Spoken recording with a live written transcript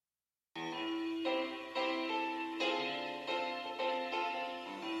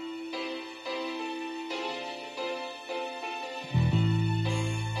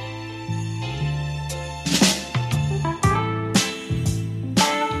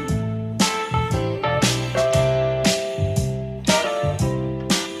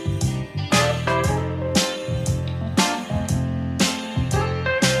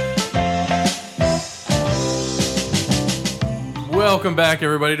Welcome back,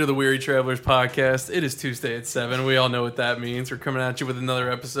 everybody, to the Weary Travelers podcast. It is Tuesday at 7. We all know what that means. We're coming at you with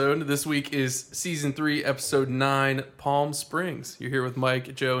another episode. This week is Season 3, Episode 9, Palm Springs. You're here with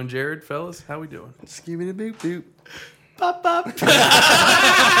Mike, Joe, and Jared. Fellas, how we doing? Skibbity boop boop. Pop, pop.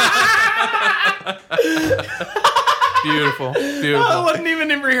 Beautiful. Beautiful. I wasn't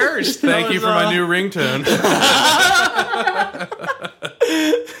even rehearsed. Thank you for my new ringtone.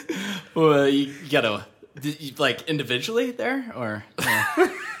 Well, you gotta, like, individually there? Or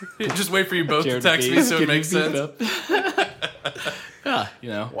Just wait for you both Jared to text me so it makes sense. Yeah, you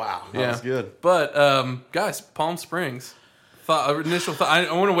know. Wow, that was good. But, guys, Palm Springs. Initial thought.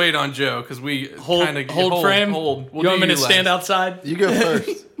 I want to wait on Joe because we kind of Hold frame. We'll you want me to stand last. outside? You go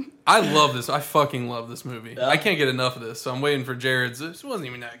first. I love this. I fucking love this movie. I can't get enough of this, so I'm waiting for Jared's. This wasn't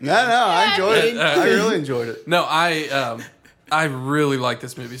even that good. No, I enjoyed it. I really enjoyed it. No, I really like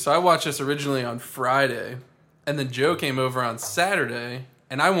this movie. So I watched this originally on Friday, and then Joe came over on Saturday,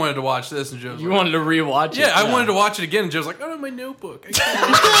 and I wanted to watch this, and Joe was You like, wanted to rewatch it? yeah, I wanted to watch it again, and Joe was like, oh, my notebook.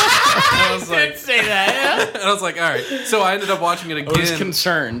 I was like, say that, and I was like, all right. So I ended up watching it again. I was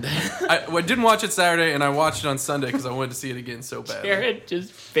concerned. I didn't watch it Saturday, and I watched it on Sunday because I wanted to see it again so bad. Jared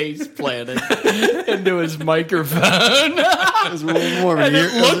just face planted into his microphone. It was a little more of an And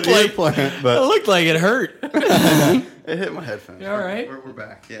it looked like- plant, It but looked like it hurt. it hit my headphones. You all right? We're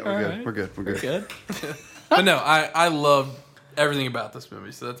back. Yeah, All we're good. right. We're good. We're good. Good. But no, I love everything about this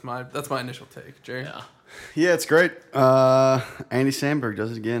movie. So that's my initial take. Jerry, Yeah. Yeah, it's great. Andy Samberg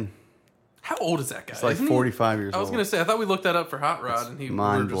does it again. how old is that guy? It's like Isn't he- 45 years I was old. gonna say I thought we looked that up for Hot Rod, and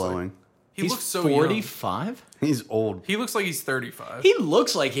Mind blowing. He He's looks so young. 45? He's old. He looks like he's 35. He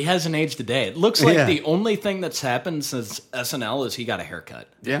looks like he hasn't aged a day. It looks like Yeah. the only thing that's happened since SNL is he got a haircut.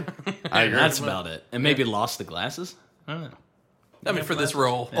 Yeah, I agree. That's about it. And maybe lost the glasses. I don't know. I mean, for this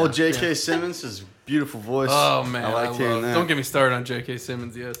role. Oh, J.K. Simmons, his beautiful voice. Oh man, I like hearing that. Don't get me started on J.K.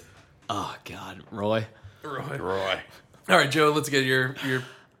 Simmons yet. Oh God, Roy. Roy. All right, Joe. Let's get your.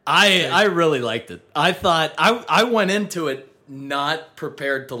 I really liked it. I thought I went into it not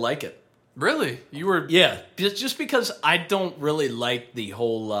prepared to like it. Really, you were. Yeah, just because I don't really like the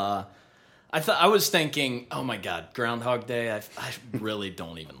whole. I was thinking, oh my God, Groundhog Day. I really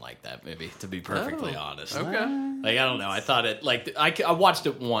don't even like that movie, to be perfectly honest. Okay. Like, I don't know. I thought it, like, I watched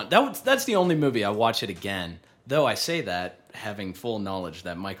it once. That's the only movie I watch it again. Though I say that having full knowledge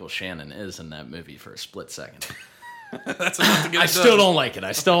that Michael Shannon is in that movie for a split second. That's enough to get it I done. still don't like it.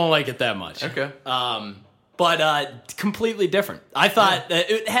 I still don't like it that much. Okay. But completely different. I thought that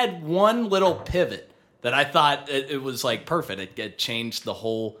it had one little pivot that I thought it was, like, perfect. It changed the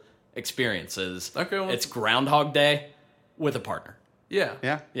whole experiences. Okay, well- It's Groundhog Day with a partner. Yeah.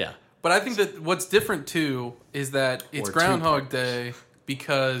 Yeah. Yeah. But I think that what's different too is that it's Or two Groundhog partners.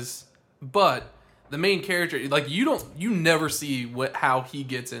 Day but the main character, like you never see how he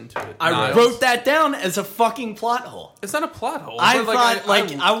gets into it. I Niles. wrote that down as a fucking plot hole. It's not a plot hole. I but, thought,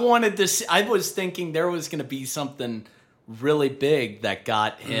 I wanted to see, I was thinking there was going to be something really big that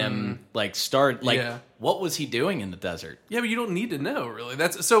got him, started. Like, Yeah. what was he doing in the desert? Yeah, but you don't need to know, really.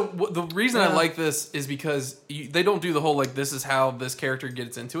 That's so. The reason I like this is because they don't do the whole like this is how this character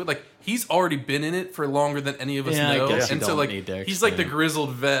gets into it. Like he's already been in it for longer than any of us Yeah, I know, guess you and so don't like need to he's like the explain. grizzled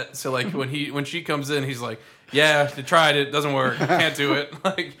vet. So like when she comes in, he's like, yeah, I tried it, doesn't work, can't do it.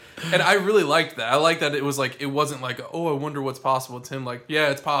 Like, and I really liked that. I like that it was like it wasn't like oh I wonder what's possible. It's him like yeah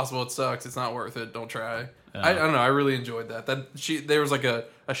it's possible, it sucks, it's not worth it, don't try. I don't know. I really enjoyed that. There was like a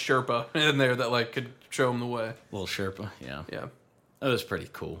Sherpa in there that like could show him the way. Little Sherpa, yeah. Yeah. That was pretty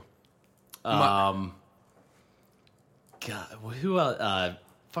cool. My- God, who else?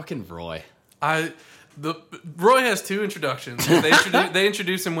 Fucking Roy. Roy has two introductions. They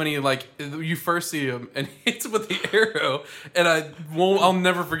introduce him when he like you first see him and he hits him with the arrow, and I'll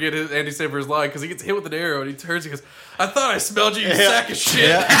never forget Andy Samberg's line because he gets hit with an arrow and he turns and he goes, "I thought I smelled you, you sack of shit,"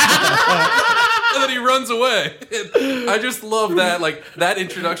 and then he runs away. And I just love that that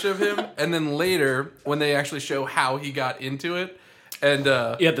introduction of him, and then later when they actually show how he got into it, and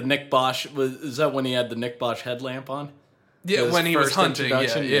He had the Nick Bosch. Is that when he had the Nick Bosch headlamp on? yeah, His when he was first hunting,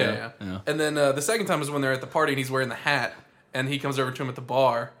 introduction? yeah. Yeah. And then the second time is when they're at the party and he's wearing the hat, and he comes over to him at the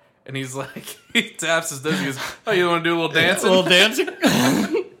bar, and he's like, he taps his nose, he goes, "Oh, you want to do a little dancing?" A little dancing?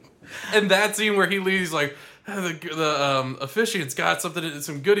 And that scene where he leaves, he's like, the officiant's got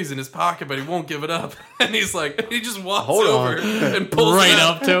some goodies in his pocket, but he won't give it up. And he's like, he just walks Hold over on. and pulls Right it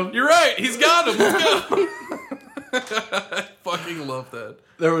out. up to him. You're right, he's got him. Let's go. I fucking love that.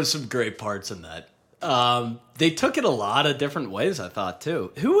 There was some great parts in that. They took it a lot of different ways, I thought,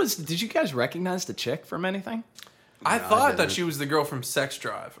 too. Did you guys recognize the chick from anything? I thought that didn't. she was the girl from Sex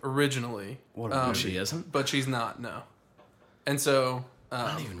Drive originally. What a movie. She isn't? But she's not, no. And so,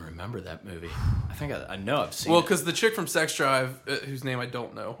 I don't even remember that movie. I think I know I've seen well, it. because the chick from Sex Drive, whose name I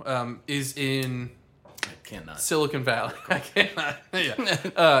don't know, is in I cannot. Silicon Valley. I cannot.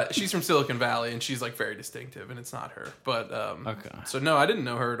 Yeah. She's from Silicon Valley, and she's like very distinctive, and it's not her. But Okay. So no, I didn't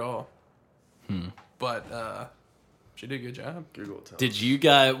know her at all. But she did a good job. Google it. Did you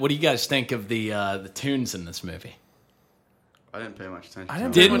guys? What do you guys think of the tunes in this movie? I didn't pay much attention. I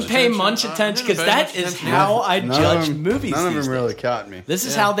didn't Didn't pay attention. much I attention didn't because pay that much is attention. how I judge movies. None of these them really days. caught me. This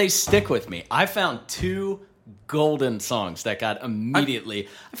is how they stick with me. I found 2 golden songs that got immediately.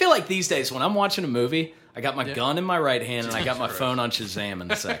 I feel like these days when I'm watching a movie, I got my gun in my right hand and I got my phone on Shazam in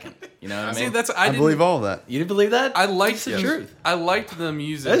the second. You know what I See, mean? that's I didn't- believe all of that. You didn't believe that? I liked the truth. I liked the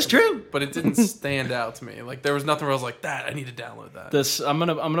music. That's true. but it didn't stand out to me. Like there was nothing where I was like, "That I need to download that." This I'm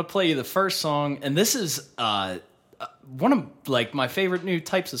gonna play you the first song, and this is one of like my favorite new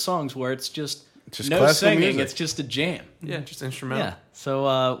types of songs where it's just no classical singing, music. it's just a jam. Yeah, just instrumental. Yeah.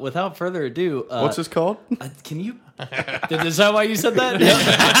 So without further ado, What's this called? can you? Is that why you said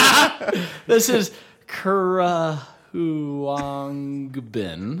that? This is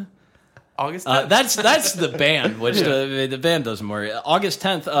Karahuangbin. August 10th. That's the band, which the band doesn't worry. August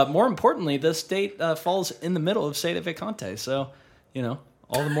 10th. More importantly, this date falls in the middle of Sede Vacante, so you know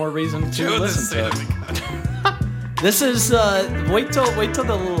all the more reason to Joe, this listen to it. is- This is wait till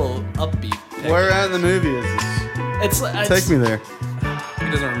the little upbeat. pick. Where at in the movie is this? It's Take me there. He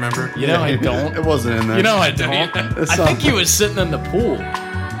doesn't remember. You know I don't. It wasn't in there. You know I don't. It's I not- think he was sitting in the pool.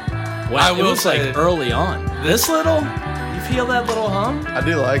 Wow, I it will was say- like early on. This little, you feel that little hum? I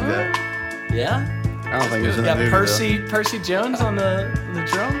do like that. Yeah. I don't think it was in You the got movie. Percy Jones on the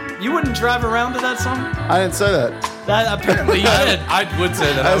drum. You wouldn't drive around to that song? Though. I didn't say that. That apparently you did. I would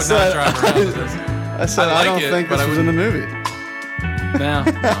say that I would said- not drive around with this. I said I I, like don't it, think but this I was in the movie. No.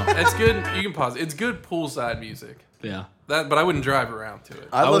 It's good. You can pause it. It's good poolside music. Yeah. But I wouldn't drive around to it.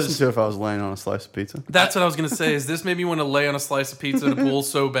 I'd was- listen to it if I was laying on a slice of pizza. That's what I was gonna say. Is this made me want to lay on a slice of pizza in a pool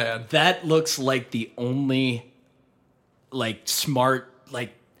so bad? That looks like the only like smart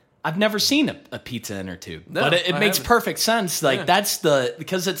like I've never seen a pizza inner tube, No, but it I makes haven't. perfect sense. Like Yeah. that's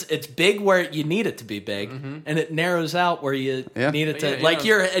because it's big where you need it to be big, and it narrows out where you Yeah. need it to. Yeah, you like know.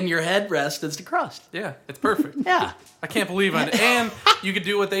 your headrest is the crust. Yeah, it's perfect. Yeah. I can't believe it. And you could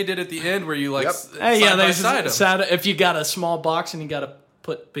do what they did at the end, where you like Yep. Hey, yeah, side by they side 'em. side, if you got a small box and you got to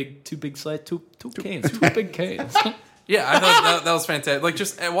put two big canes, 2 big canes. Yeah, I thought that was fantastic. Like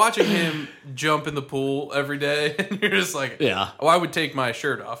just watching him jump in the pool every day, and you're just like, Yeah. Oh, I would take my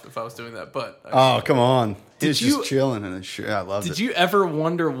shirt off if I was doing that, but Oh, come on. He's you- just chilling in his shirt. I loved Did it. you ever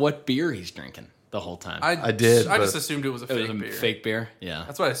wonder what beer he's drinking the whole time? I did, I just but- assumed it was a it was fake a beer. fake beer. Yeah.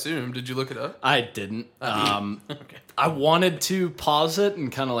 That's what I assumed. Did you look it up? I didn't. Okay. I wanted to pause it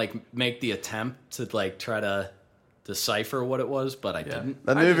and kind of like make the attempt to like try to decipher what it was, but I didn't.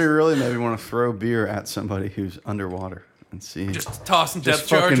 That movie really made me want to throw beer at somebody who's underwater and see. Just tossing Just depth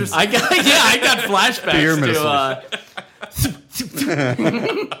fucking- charges. I got I got flashbacks Beer to.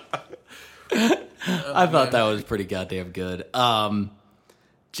 I thought that was pretty goddamn good. What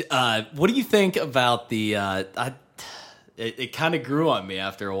do you think about the? It kind of grew on me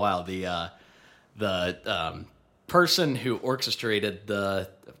after a while. The person who orchestrated the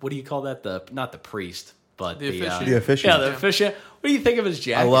what do you call that? Not the priest, but The officiant. The officiant. Yeah, the officiant. What do you think of his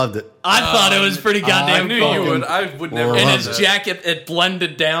jacket? I loved it. I thought it was pretty I goddamn knew cool. you would. I would never. Love And do his that. jacket, it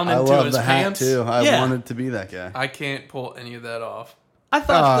blended down I into love his the hat pants. too. I Yeah. wanted to be that guy. I can't pull any of that off. I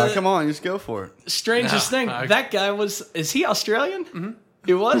thought the Come on, just go for it. strangest No, thing, I- that guy was, is he Australian? Mm-hmm.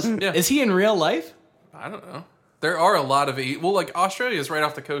 He was? Yeah. Is he in real life? I don't know. There are a lot of well, like Australia is right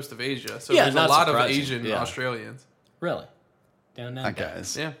off the coast of Asia, so Yeah, there's a not lot surprising. of Asian Yeah. Australians. Really? Down That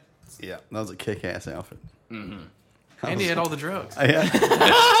guy's. Yeah, Yeah, that was a kick-ass outfit. and he had all the drugs. Yeah.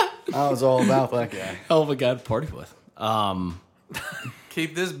 I was all about that guy. Hell of a guy to party with.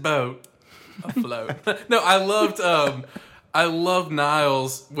 Keep this boat afloat. No, I loved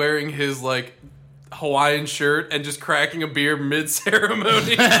Niles wearing his like Hawaiian shirt and just cracking a beer mid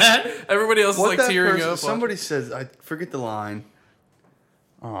ceremony. Everybody else is like tearing up. Somebody says, I forget the line.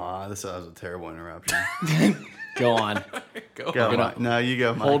 Aw, this was a terrible interruption. Go on. Go Go, on. Mike. No, you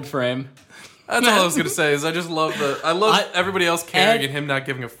go, Mike. Hold frame. That's all I was gonna say. Is I just love everybody else caring and him not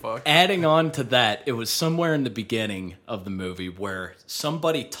giving a fuck. Adding on to that, it was somewhere in the beginning of the movie where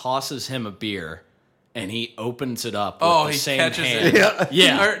somebody tosses him a beer and he opens it up with Oh, the he same catches hand. it.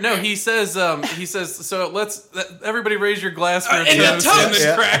 Yeah. Or, no, he says. So let's everybody raise your glass for a And toast. the toast. And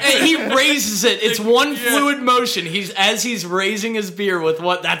then crack. And he raises it. It's one fluid motion. As he's raising his beer with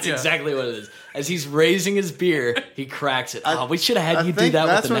what? That's Yeah. exactly what it is. As he's raising his beer, he cracks it. Oh, we should have had I you do think that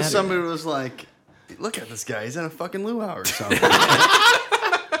that's with the when natty. somebody was like, Look at this guy. He's in a fucking luau or something.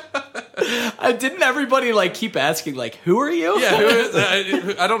 Didn't everybody like keep asking like, who are you?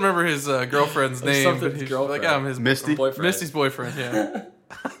 Yeah, I don't remember his girlfriend's name, but something's he's girlfriend. like, I'm his Misty? Boyfriend. Misty's boyfriend. Yeah,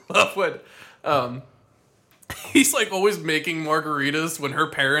 I love when he's like always making margaritas when her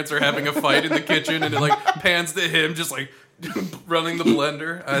parents are having a fight in the kitchen, and it like pans to him just like running the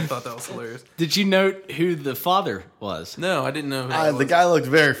blender. I thought that was hilarious. Did you note who the father was? No, I didn't know. Who that The was. guy looked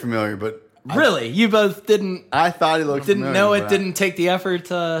very familiar, but Really? You both didn't I thought he looked familiar. know it? but Didn't take the effort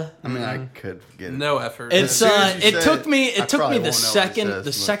to. I mean, I could get it. No effort. It's soon as you it say took it, me I it took probably me won't the know what he second says, the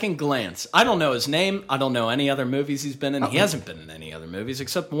but- second glance. I don't know his name. I don't know any other movies he's been in. He hasn't been in any other movies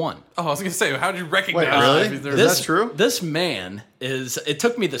except one. Oh, I was gonna say, how did you recognize? Wait, really? him? Is This that true? This man is. It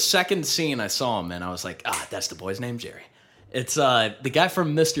took me the second scene I saw him, and I was like, that's the boy's name, Jerry. It's the guy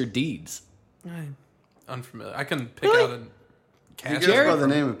from Mr. Deeds. Unfamiliar. I couldn't pick Really? out a He cast. goes Jared? by the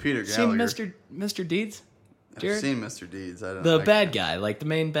name of Peter Seen Gallagher. Mr. Deeds? I've Jared? seen Mr. Deeds. I don't. The I, bad guy, like the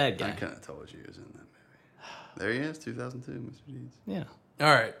main bad I guy. kind of told you he was in that movie. There he is, 2002, Mr. Deeds. Yeah.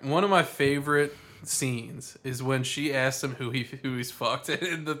 All right, one of my favorite scenes is when she asks him who he's fucked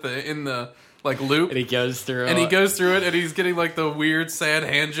in the like loop, And he goes through. and he goes through it, and he's getting like the weird sad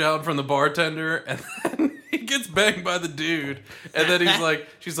hand job from the bartender, and then he gets banged by the dude, and then he's like,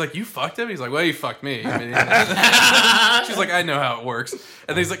 she's like, you fucked him? He's like, well, you fucked me. I mean, she's like, I know how it works, and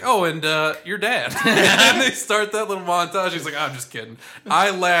then he's like, oh, and your dad, and they start that little montage. He's like, I'm just kidding.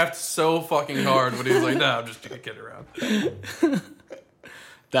 I laughed so fucking hard when he was like, no, I'm just kidding around.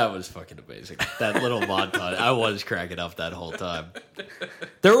 That was fucking amazing. That little montage. I was cracking up that whole time.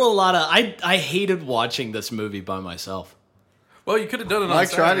 There were a lot of. I hated watching this movie by myself. Well, you could have done it on I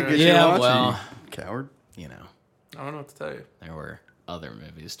tried to Saturday. get you to Yeah, watch well- it, you coward. You know, I don't know what to tell you. there were other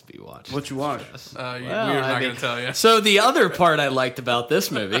movies to be watched. What you watch? Well, We're I not mean- going to tell you. So the other part I liked about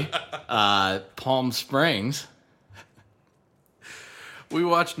this movie, Palm Springs, We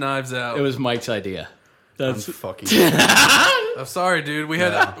watched Knives Out. it was Mike's idea. I'm That's fucking. I'm sorry, dude. We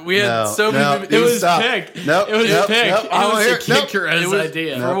had No, so many. no, movies. it was stop. Pick. Nope, It was nope, Pick. nope, I It don't was hear a it. Nope. Kikara's It was,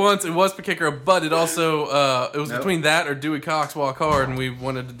 idea. For once, it was Pikikara, but it also it was Nope. between that or Dewey Cox Walk Hard, and we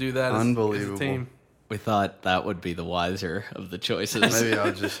wanted to do that as Unbelievable. a team. We thought that would be the wiser of the choices. Maybe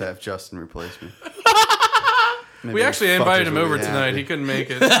I'll just have Justin replace me. Maybe We actually the invited fuckers him will over be tonight. happy. He couldn't make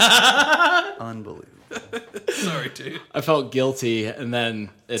it. Unbelievable. Sorry, dude. I felt guilty, and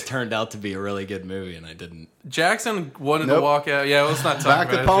then it turned out to be a really good movie, and I didn't. Jackson wanted to Nope. walk out. Yeah, let's not talk Back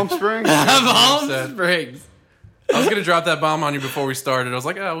about to it. Palm Springs. Palm said- Springs. I was gonna drop that bomb on you before we started. I was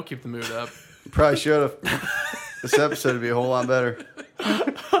like, oh, we'll keep the mood up. Probably should have. This episode would be a whole lot better.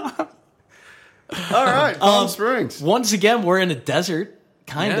 All right, Palm Springs. Once again, we're in a desert,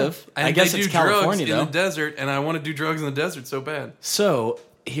 kind Yeah. of. And I guess they it's do California, drugs though. in the desert, and I want to do drugs in the desert so bad. So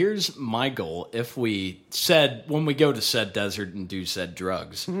here's my goal: if we said when we go to said desert and do said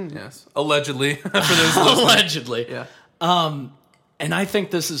drugs, Yes, allegedly. For those listening. allegedly, Yeah. and I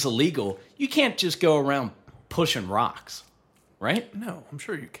think this is illegal. You can't just go around pushing rocks, right? No, I'm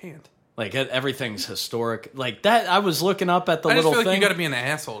sure you can't. Like everything's historic, like that. I was looking up at the I just little feel like thing. you got to be an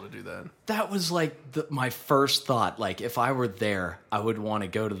asshole to do that. That was like my first thought. Like if I were there, I would want to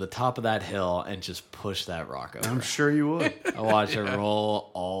go to the top of that hill and just push that rock over. I'm sure you would. I watch it roll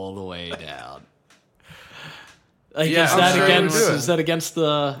all the way down. Like, Yeah, is I'm that sure you against? would. Is that against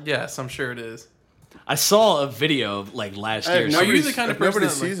the? Yes, I'm sure it is. I saw a video like last Hey, year. if Are you nobody- the kind of if person nobody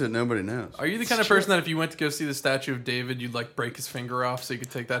that, like- sees it, nobody knows. Are you the kind of person that if you went to go see the statue of David, you'd like break his finger off so you could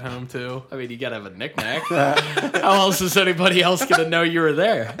take that home too? I mean, you gotta have a knick-knack. How else is anybody else gonna know you were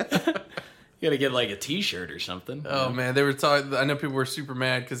there? You gotta get like a T-shirt or something. Oh man, they were talking. I know people were super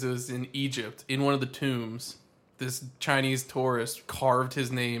mad because it was in Egypt, in one of the tombs. This Chinese tourist carved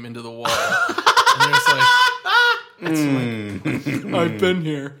his name into the wall, and they're just like, I've been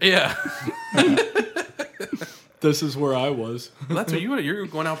here. yeah, This is where I was. well, that's what you're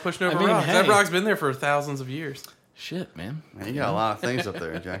going out pushing over I mean, rocks. That hey. rock's been there for thousands of years. Shit, man. Man, you got a lot of things up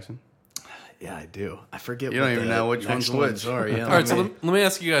there, Jackson. Yeah, I do. I forget. You don't what even the know which next one's which. are. Yeah. All right, so let me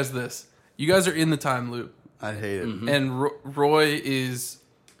ask you guys this: you guys are in the time loop, I'd hate it. and Roy is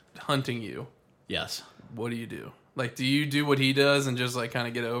hunting you. Yes. What do you do? Like, do you do what he does and just like kind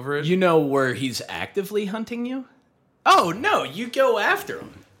of get over it? You know where he's actively hunting you? Oh no, you go after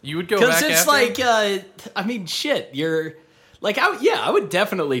him. You would go Because back it's after like, him? I mean, shit. You're like, I would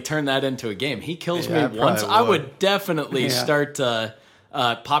definitely turn that into a game. He kills Yeah, I me once. probably I would. would definitely Yeah. start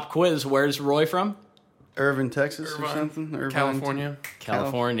pop quiz. Where's Roy from? Irvine, Texas, or Irvine, something. Irvine, California,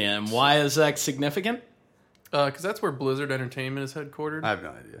 California. And why is that significant? because that's where Blizzard Entertainment is headquartered. I have no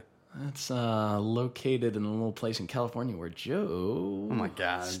idea. It's located in a little place in California where Joe Oh my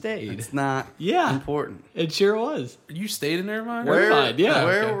God. stayed. It's not Yeah. important. It sure was. You stayed in Irvine? Irvine, yeah.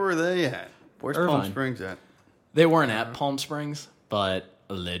 Where Okay. were they at? Where's Palm Irvine. Springs at? They weren't at Palm Springs, but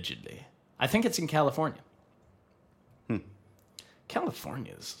allegedly. I think it's in California.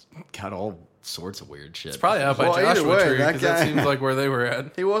 California's got all sorts of weird shit. It's probably out by Well, either Joshua way, Tree, that because that guy- seems like where they were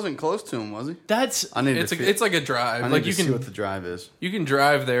at. He wasn't close to him, was he? That's I need It's to. it's like a drive. I need Like to you see can what the drive is. you can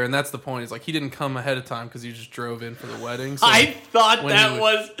drive there, and that's the point. It's like he didn't come ahead of time because he just drove in for the wedding. So I thought when that he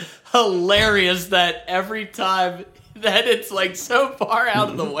was hilarious that every time that it's like so far out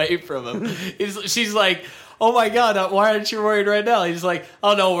of the way from him, she's like, oh my God, why aren't you worried right now? He's like,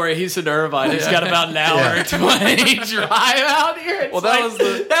 oh, don't worry, he's in Irvine. He's got about an hour and 20 drive out here. It's Well, that like, was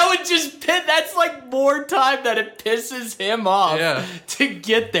the- that would just that's like more time that it pisses him off Yeah. to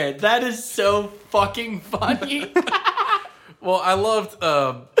get there. That is so fucking funny. Well, I loved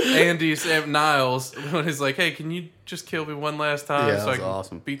Andy Sam Niles when he's like, "Hey, can you just kill me one last time Yeah, so that I was can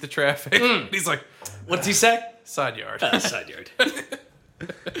awesome. beat the traffic?" He's like, What's he say? "Side yard." Side yard.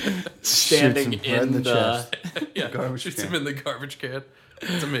 Standing Shoots him right in the chest. Yeah, Garbage shoots can. him in the garbage can.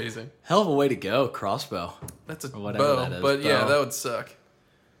 It's amazing. Hell of a way to go, crossbow. That's a whatever bow, that is, but yeah, bow. that would suck.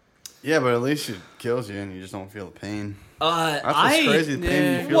 Yeah, but at least it kills you and you just don't feel the pain. That's what's I crazy. The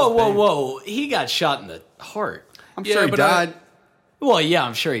pain you feel whoa, the whoa, pain. who! He got shot in the heart. I'm Yeah, sure he but died. Well, yeah,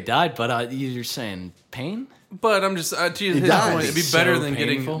 I'm sure he died, but you're saying pain? But I'm just to his died. point, it'd be So better than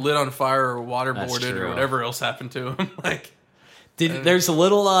painful. getting lit on fire or That's waterboarded true. or whatever else happened to him. Like, There's a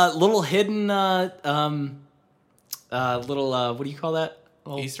little hidden little what do you call that?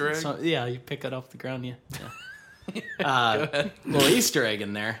 Little, Easter egg? Yeah, you pick it off the ground. Yeah. Little Easter egg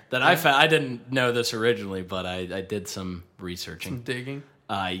in there that I found. I didn't know this originally, but I did some researching. digging.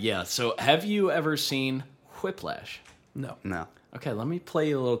 Yeah. So, have you ever seen Whiplash? No. No. Okay, let me play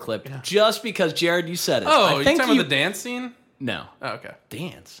you a little clip. Just because, Jared, you said it. Oh, I you think talking about the dance scene? No. Oh, okay.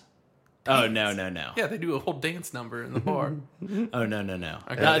 Dance. Oh, no. Yeah, they do a whole dance number in the bar. Oh, no.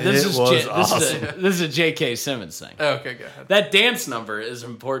 Okay. This It is was this is a J.K. Simmons thing. Okay, go ahead. That dance number is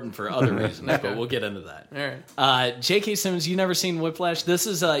important for other reasons, but we'll get into that. All right. J.K. Simmons, you never seen Whiplash? This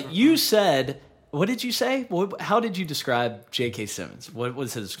is you said. What did you say? How did you describe J.K. Simmons? What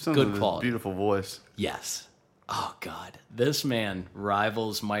was his Sounds good like his quality? beautiful voice. Yes. Oh God, this man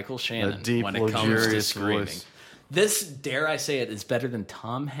rivals Michael Shannon deep, when it comes to luxurious screaming. voice. This, dare I say it, is better than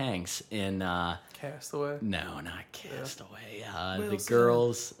Tom Hanks in. Castaway. No, not Castaway. The Wilson.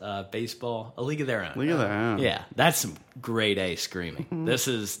 girls, baseball, A League of Their Own. Look at that. Yeah, that's some grade A screaming. This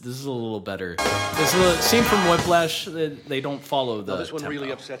is a little better. This is a scene from Whiplash. They don't follow the. Now, this one tempo.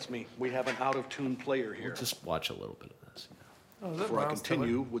 really upsets me. We have an out-of-tune player here. Just watch a little bit of this. Oh, is that Before I Miles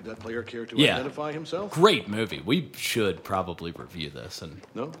continue, would that player care to Yeah. identify himself? Great movie. We should probably review this and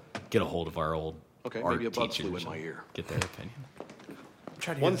No? get a hold of our old Okay, art maybe a bug flew teachers in my and ear. get their opinion. I'm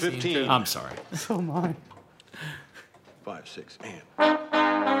trying to hear the scene, 115. too. I'm sorry. So mine. 5, 6, and.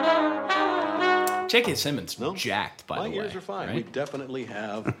 J.K. Simmons No? jacked, by My the way. ears are fine. We right? definitely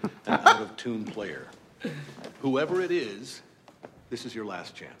have an out-of-tune player. Whoever it is, this is your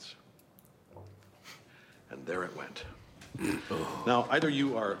last chance. And there it went. Now, either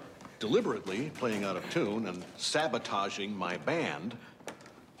you are deliberately playing out of tune and sabotaging my band,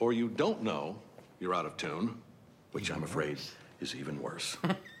 or you don't know you're out of tune, which I'm afraid is even worse.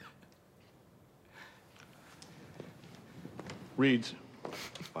 Reads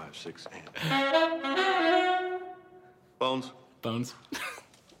 5, 6, and. Bones. Bones.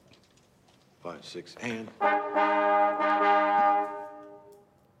 5, 6, and.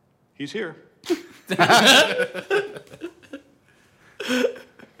 He's here.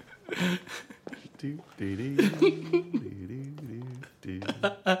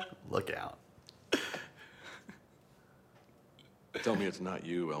 Look out. Tell me it's not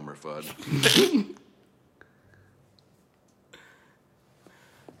you, Elmer Fudd.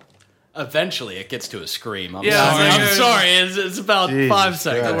 Eventually, it gets to a scream. I'm Yeah, sorry. it's I'm like- sorry. It's about Jesus 5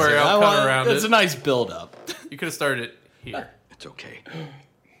 seconds. Christ. Don't worry, I'll cut around It's it. a nice build-up. You could have started it here. It's okay.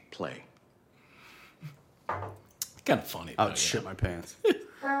 Play. Kind of funny. I though, would shit my pants.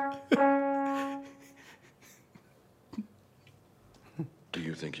 Do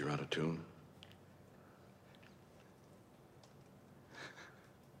you think you're out of tune?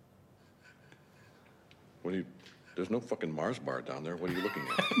 What are you... There's no fucking Mars bar down there. What are you looking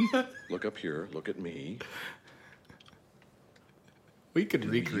at? Look up here. Look at me. We could Do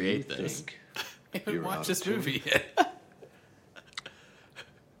recreate you this. think I haven't You're out watched of this tune. movie yet.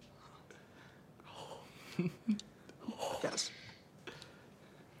 Yes.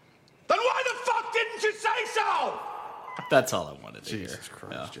 Then why the fuck didn't you say so? That's all I wanted to Jesus hear.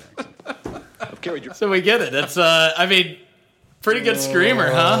 Christ, Jackson. I've carried your... So we get it. It's I mean, pretty good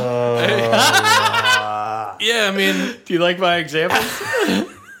screamer, huh? Yeah, I mean, Do you like my examples?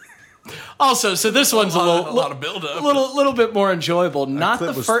 Also, so this one's a lot of build-up. little bit more enjoyable. That Not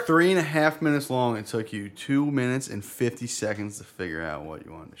clip the was first. 3.5 minutes long. It took you 2 minutes and 50 seconds to figure out what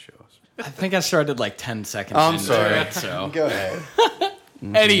you wanted to show us. I think I started like 10 seconds. I'm into sorry. it, so Go ahead.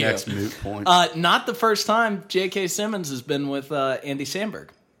 anywho, Next moot point. not the first time J.K. Simmons has been with Andy Samberg.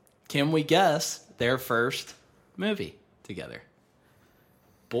 Can we guess their first movie together?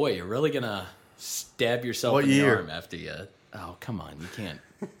 Boy, you're really gonna stab yourself What in the year? arm after you. Oh, come on, you can't.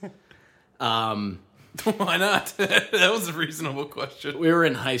 Why not? That was a reasonable question. We were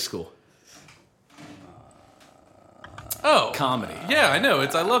in high school. Oh, Comedy. yeah, I know.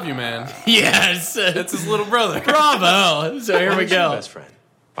 It's I Love You, Man. Yes. That's his little brother. Bravo. So here we Who's your go. best friend?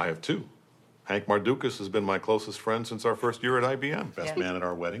 I have two. Hank Mardukas has been my closest friend since our first year at IBM. Best Yeah. man at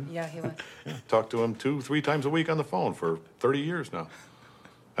our wedding. Yeah, he was. Talked to him 2-3 times a week on the phone for 30 years now.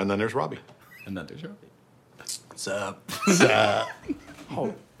 And then there's Robbie. And then there's Robbie. What's up?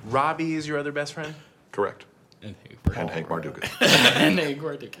 Oh, Robbie is your other best friend? Correct. And And Hank Mardukas. And Hank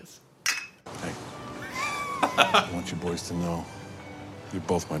Mardukas. Hey, I want you boys to know you're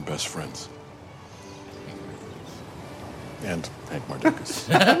both my best friends. And Hank Mardukas.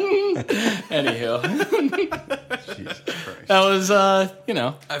 Anywho, Jesus Christ. that was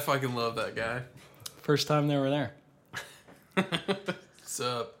I fucking love that guy. first time they were there.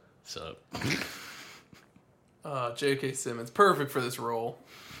 Sup? So J.K. Simmons, perfect for this role.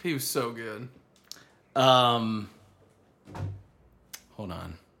 He was so good. hold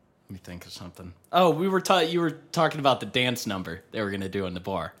on. Let me think of something. Oh, you were talking about the dance number they were gonna do in the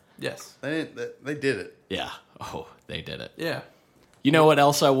bar. Yes. They did it. Yeah. Oh, they did it. Yeah. You know what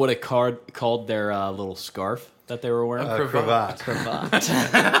else I would have called their little scarf that they were wearing? Cravat.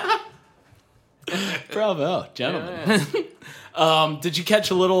 Bravo, gentlemen. Did you catch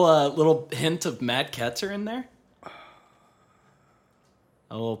a little hint of Matt Ketzer in there?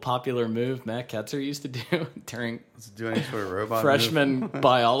 A little popular move Matt Ketzer used to do during Does it do any sort of robot freshman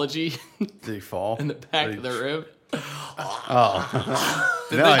biology move? Did he fall? in the back of the room. Did No,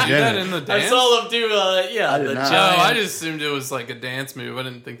 they I do that didn't. in the I dance? saw them do, the did giant. not. Oh, I just assumed it was like a dance move. I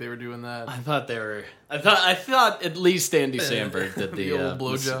didn't think they were doing that. I thought they were. I thought at least Andy Samberg did The the old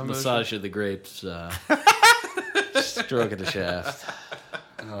blowjob massage of the grapes, stroke of the shaft.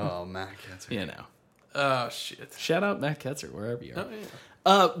 Oh, Matt Ketzer. You know. Oh shit. Shout out Matt Ketzer wherever you are. Oh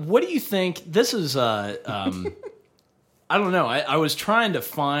yeah. What do you think? This is I don't know. I was trying to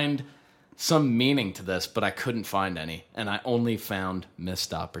find some meaning to this, but I couldn't find any, and I only found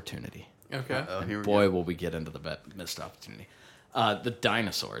missed opportunity. Okay. Oh, here we Boy, go. will we get into the missed opportunity. The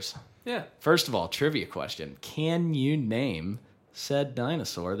dinosaurs. Yeah. First of all, trivia question: can you name said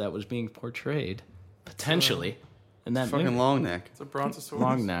dinosaur that was being portrayed potentially in that Fucking movie? long neck. It's a brontosaurus.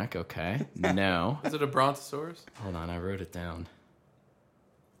 Long neck. Okay. No. Is it a brontosaurus? Hold on, I wrote it down.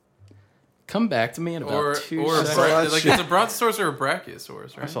 Come back to me in about Or 2 or a seconds. that like shit. it's a brontosaurus or a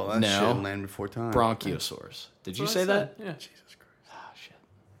brachiosaurus, right? I saw that No. shit in Land Before Time. Bronchiosaurus. Did you That's say what I that? said. Yeah. Jesus Christ. Oh, shit.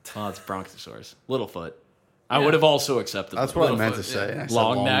 Oh, it's Bronchiosaurus. Littlefoot. I would have also accepted That's that. what I Little meant to foot, say. yeah. I said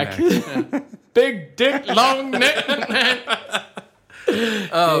Long neck. Big dick, long neck.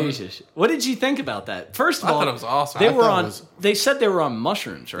 Jesus. What did you think about that? First of I all, thought it was awesome. They I were thought it on. was- They said they were on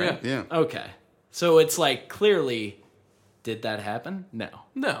mushrooms, right? Yeah. Yeah. Okay. So it's like clearly, did that happen? No.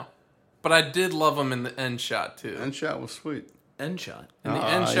 No. But I did love them in the end shot too. End shot was sweet. End shot. In the Ah,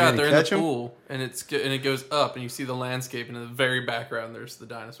 end you shot, didn't they're in the catch 'em? pool, and it goes up, and you see the landscape, and in the very background, there's the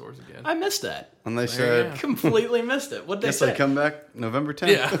dinosaurs again. I missed that. And they you said, go. Completely missed it. What they guess say? they come back November 10th.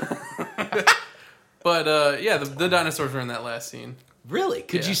 Yeah. But yeah, the dinosaurs were in that last scene. Really?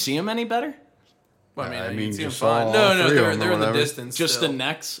 Could Yeah. you see them any better? Well, I I mean, mean, you can see you them saw fine. all No, three of they're them or in the whatever. distance. Just still. the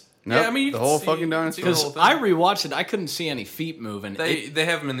necks? Nope, Yeah, I mean, you the can whole see- fucking you can see the dinosaur. whole Because thing. I rewatched it, I couldn't see any feet moving. They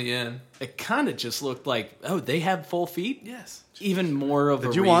have them in the end. It kind of just looked like, oh, they have full feet? Yes. Even more of a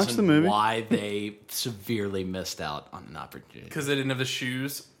Did you reason watch the movie? why they severely missed out on an opportunity. Because they didn't have the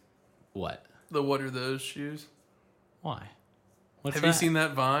shoes. What? The what are those shoes? Why? What's Have that? you seen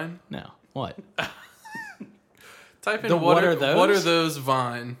that Vine? No. What? Type in The what are those? What are those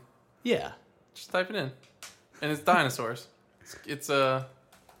Vine? Yeah. Just type it in, and it's dinosaurs. It's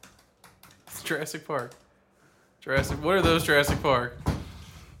Jurassic Park. What are those Jurassic Park?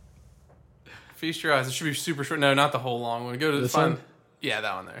 Feast your eyes. It should be super short. No, not the whole long one. Go to This find. one? Yeah,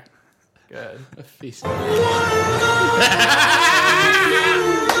 that one there. Go ahead. A feast.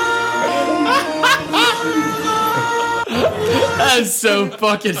 That's so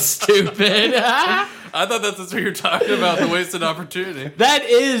fucking stupid. I thought that's what you were talking about, the wasted opportunity. That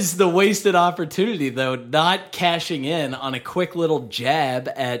is the wasted opportunity, though, not cashing in on a quick little jab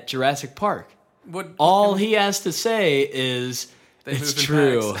at Jurassic Park. All he has to say is, it's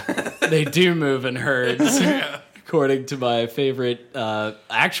true. They do move in herds, according to my favorite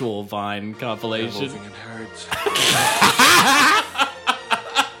actual Vine compilation. Moving in herds.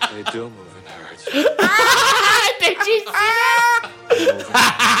 They do move in herds. Did you see that?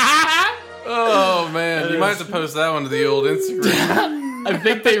 Oh, man. You might have to post that one to the old Instagram. I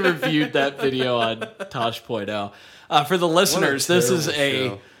think they reviewed that video on Tosh.0. For the listeners, this is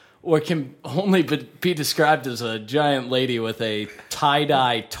what can only be described as a giant lady with a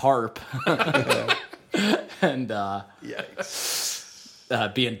tie-dye tarp. And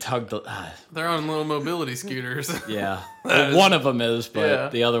being tugged. They're on little mobility scooters. Yeah. Well, one of them is,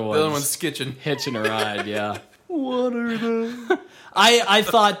 but the other one's skitching. Hitching a ride, yeah. What are they? I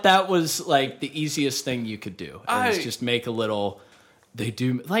thought that was like the easiest thing you could do. Is just make a little. They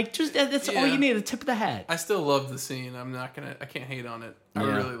do like just that's all you need, a tip of the hat. I still love the scene. I can't hate on it. I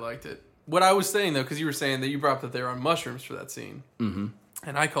really liked it. What I was saying though, because you were saying that you brought up that they were on mushrooms for that scene, and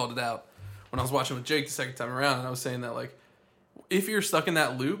I called it out when I was watching with Jake the second time around, and I was saying that like if you're stuck in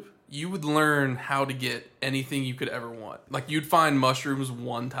that loop, you would learn how to get anything you could ever want. Like you'd find mushrooms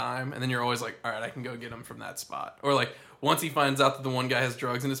one time, and then you're always like, all right, I can go get them from that spot, or like. Once he finds out that the one guy has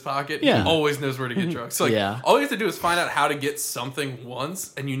drugs in his pocket, he always knows where to get drugs. So like, all you have to do is find out how to get something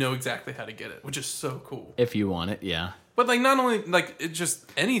once, and you know exactly how to get it, which is so cool. If you want it, yeah. But like, not only like it's just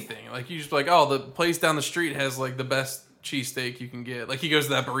anything. Like you just be like, oh, the place down the street has like the best cheesesteak you can get. Like he goes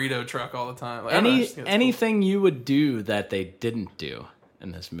to that burrito truck all the time. Like, anything you would do that they didn't do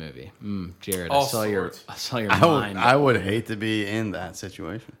in this movie. Jared, I saw your mind. I would hate to be in that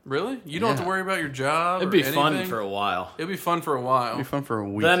situation. Really? You don't have to worry about your job. It'd be fun for a while. It'd be fun for a while. It'd be fun for a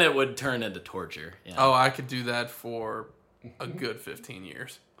week. Then it would turn into torture. Yeah. Oh, I could do that for a good 15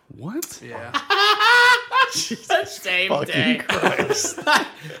 years. What? Yeah. Same Fucking day. Christ.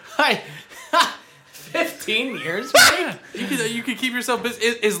 15 years, right? You could keep yourself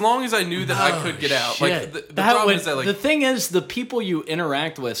busy as long as I knew that I could get out. Shit. Like the problem is that like the thing is the people you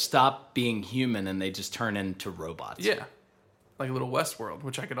interact with stop being human and they just turn into robots. Yeah. Like a little Westworld,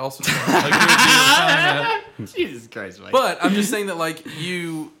 which I could also do. Jesus Christ, Mike. But I'm just saying that like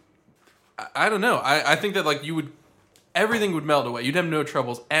I don't know. I think that like everything would melt away. You'd have no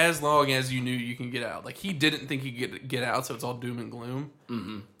troubles as long as you knew you can get out. Like he didn't think he could get out, so it's all doom and gloom.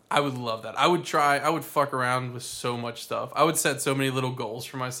 Mm-hmm. I would love that. I would fuck around with so much stuff. I would set so many little goals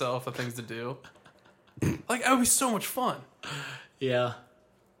for myself of things to do. Like, it would be so much fun. Yeah.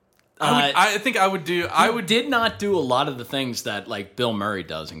 I think I would do... I did not do a lot of the things that, like, Bill Murray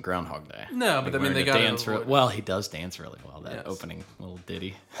does in Groundhog Day. No, but I mean, they got dance. Well, he does dance really well, that opening little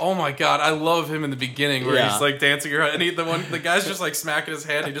ditty. Oh my God, I love him in the beginning where he's, like, dancing around, and the guy's just, like, smacking his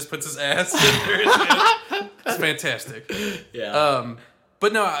head, he just puts his ass in there. It's fantastic. Yeah.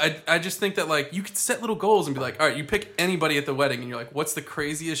 But no, I just think that, like, you could set little goals and be like, all right, you pick anybody at the wedding, and you're like, what's the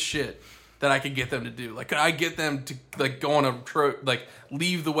craziest shit that I could get them to do? Like, could I get them to, like, go on a trip, like,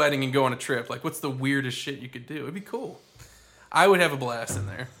 leave the wedding and go on a trip? Like, what's the weirdest shit you could do? It'd be cool. I would have a blast in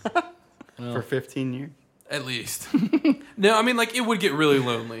there. For 15 years? At least. No, I mean, like, it would get really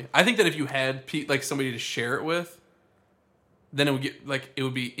lonely. I think that if you had, like, somebody to share it with, then it would get, like, it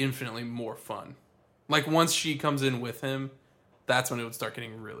would be infinitely more fun. Like, once she comes in with him, that's when it would start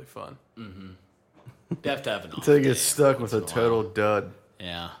getting really fun. Mm-hmm. You have to have an Until you get stuck with a total dud.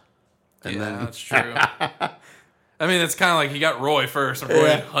 Yeah. And then that's true. I mean, it's kind of like he got Roy first, and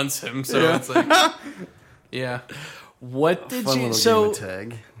Roy hunts him, so it's like, yeah. What did Fun you... little So,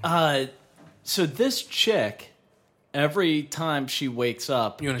 game of tag. So this chick, every time she wakes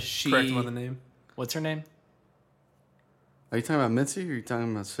up... You want to correct him on the name? What's her name? Are you talking about Mitzi or are you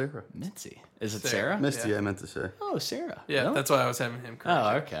talking about Sarah? Mitzi. Is it Sarah? Misty, I meant to say. Oh, Sarah. Yeah, Really? that's why I was having him correct. Oh,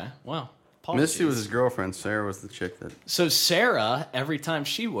 okay. Well, apologies. Misty was his girlfriend. Sarah was the chick that... So Sarah, every time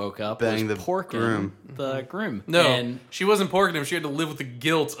she woke up, Banged was the porking groom. the groom. No, And she wasn't porking him. She had to live with the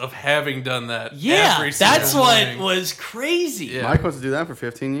guilt of having done that. yeah, every single that's what morning. was crazy. Yeah. Mike wants to do that for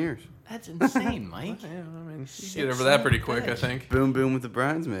 15 years. That's insane, Mike. Yeah, I mean, you get over that pretty quick, I think. Boom Boom with the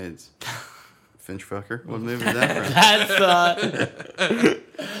Bridesmaids. Finch fucker. What movie is that from? That's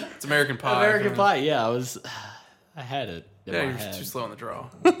It's American Pie. American Pie. Yeah, I had it in Yeah, my you're head. too slow on the draw.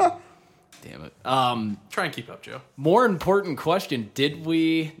 Damn it. Try and keep up, Joe. More important question: did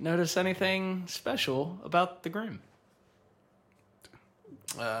we notice anything special about the groom?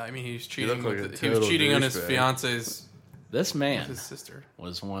 I mean, he was looked cheating. like a He was total cheating on his douchebag. fiance's This man his sister.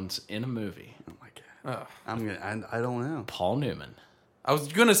 was once in a movie. Oh my god. Oh. I don't know. Paul Newman. I was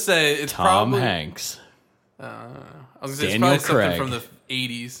gonna say it's Tom probably Hanks. I was gonna say Daniel it's probably Craig. something from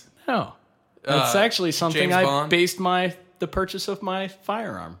the 80s. No. That's actually something James I Bond? based the purchase of my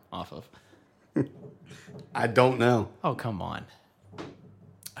firearm off of. I don't know. Oh, come on.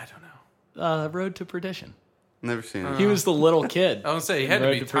 I don't know. Road to Perdition. Never seen it. He was the little kid. I was gonna say he had to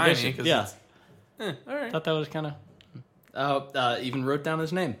Road be to tiny Perdition. because Yeah. all right. Thought that was kind of... even wrote down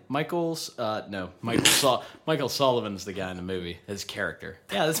his name. Michael Sullivan's the guy in the movie. His character.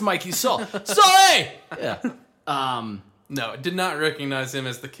 Yeah, that's Mikey Sully. Yeah. No, I did not recognize him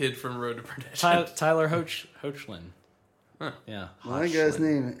as the kid from Road to Perdition. Tyler Hoechlin. Yeah. What that guy's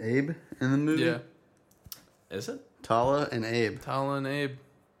name? Abe in the movie? Yeah, Is it? Tala and Abe. Tala and Abe.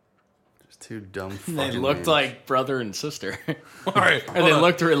 Just two dumb fucking They looked names. like brother and sister. All right, Or they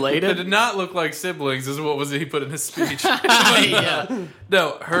looked They related. did not look like siblings. Is what was he put in his speech? Yeah.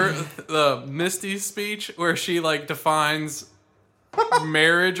 No, her Misty's speech where she like defines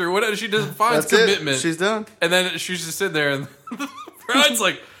marriage or whatever. She defines That's commitment. it. She's done. And then she's just sitting there, and the bride's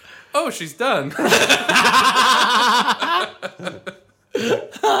like, "Oh, she's done."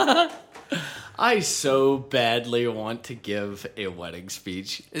 I so badly want to give a wedding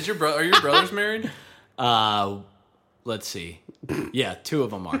speech. Are your brothers married? Let's see. Yeah, 2 of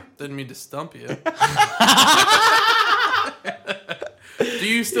them are. Didn't mean to stump you. Do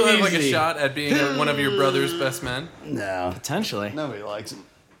you still have like a Easy. shot at being one of your brother's best men? No. Potentially. Nobody likes him.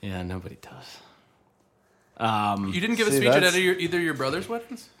 Yeah, nobody does. You didn't give a See, speech at that's- either your brother's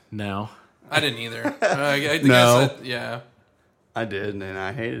weddings? No. I didn't either. I guess No. yeah. I did, and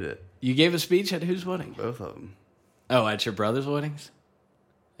I hated it. You gave a speech at whose wedding? Both of them. Oh, at your brother's weddings?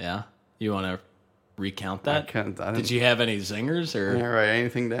 Yeah. You want to recount that? I didn't, Did you have any zingers, I or didn't write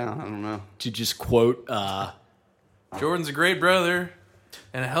anything down. I don't know. did you just quote? Jordan's a great brother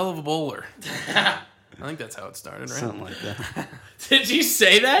and a hell of a bowler. I think that's how it started, right? Something like that. Did you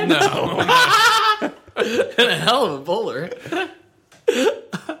say that? No. And a hell of a bowler.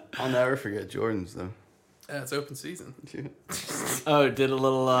 I'll never forget Jordan's, though. Yeah, it's open season. Oh, did a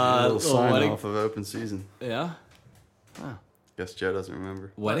little A little sign wedding. off of open season. Yeah. Guess Joe doesn't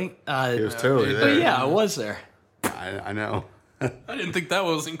remember. Wedding? He was totally Oh, there. Yeah, I was there. I know. I didn't think that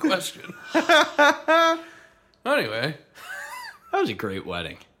was in question. Anyway, That was a great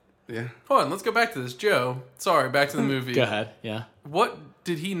wedding. Yeah. hold on. Let's go back to this. Joe, sorry, back to the movie. Go ahead. Yeah. What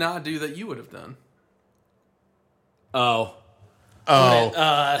did he not do that you would have done? Oh.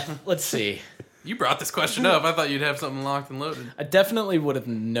 Let's see. You brought this question up. I thought you'd have something locked and loaded. I definitely would have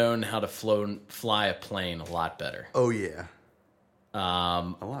known how to fly a plane a lot better. Oh, yeah. A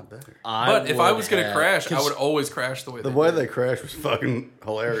lot better. But if I was going to crash, I would always crash the way The way they crashed was fucking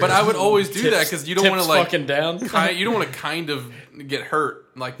hilarious. But I would always do that because you don't want to like fucking down. you don't want to kind of get hurt,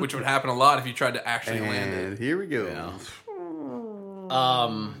 like which would happen a lot if you tried to actually land it. And here we go.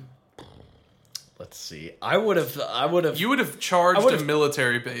 Let's see. I would have. You would have charged a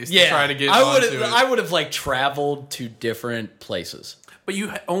military base to try to get onto it. I would have like traveled to different places. But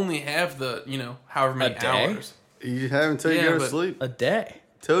you only have the however many A day? hours. You have until you Yeah, go to but- sleep. A day.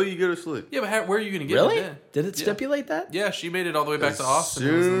 Till you go to sleep. Yeah, but where are you going to get Really? it then? Did it stipulate that? Yeah, she made it all the way back to As Austin.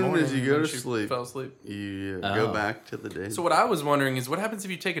 It was in the soon morning, as you and go then to she sleep. fell asleep. You go back to the day. So what I was wondering is, what happens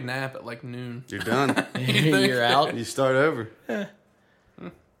if you take a nap at like noon? You're done. You're out. You start over.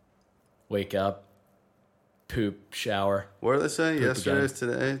 Wake up. Poop. Shower. What do they say? Poop Yesterday again. is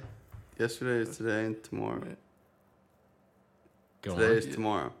today. Yesterday is today and tomorrow. Go Today on. is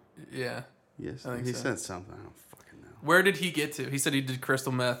tomorrow. Yeah. Yes. I think He so. said something. I don't fucking know. Where did he get to? He said he did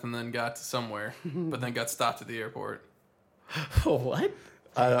crystal meth and then got to somewhere, but then got stopped at the airport. What?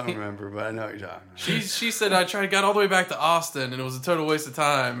 I don't remember, but I know what you're talking about. She said got all the way back to Austin and it was a total waste of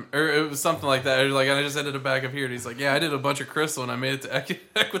time, or it was something like that. Like, and I just ended up back up here. And he's like, yeah, I did a bunch of crystal and I made it to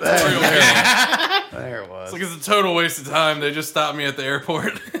Equatorial Guinea. There it was. It's like it's a total waste of time. They just stopped me at the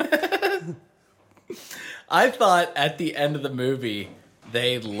airport. I thought at the end of the movie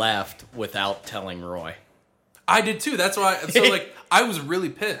they left without telling Roy I did too. That's why. So like, I was really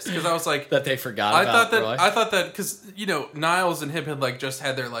pissed because I was like, that they forgot I about thought Roy. that because Niles and him had like just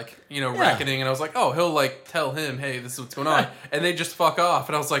had their like reckoning, and I was like, oh, he'll like tell him, hey, this is what's going on, and they just fuck off,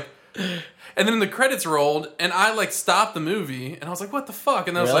 and I was like, and then the credits rolled, and I like stopped the movie, and I was like, what the fuck,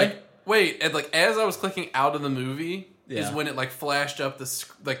 and I was Really? like, wait, and like as I was clicking out of the movie. Is Yeah. when it like flashed up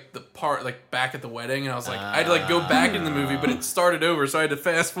the part like back at the wedding, and I was like, I had to like go back in the movie, but it started over, so I had to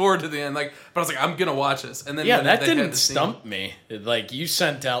fast forward to the end. Like, but I was like, I'm gonna watch this, and then yeah, when that they had didn't the scene- stump me. Like you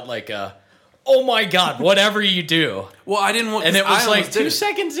sent out like a, oh my god, whatever you do, Well, I didn't want, and it 'cause was I like almost did 2 it.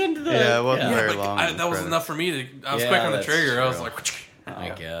 seconds into the. Yeah, it wasn't very But long. that in the was credits. enough for me to. I was Yeah, quick on the that's trigger. I was true. like, I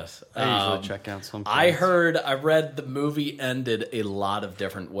guess. I usually check out some. I read the movie ended a lot of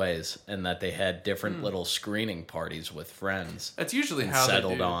different ways, and that they had different little screening parties with friends. That's usually and how they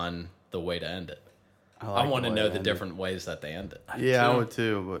settled do. on the way to end it. I want to the way know it the ended. different ways that they ended. Yeah, I would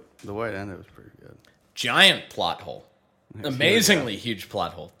too, but the way it ended was pretty good. Giant plot hole. Amazingly huge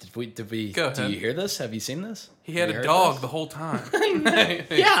plot hole. Did we? Go Do ahead. you hear this? Have you seen this? He had Have you a heard dog this? the whole time.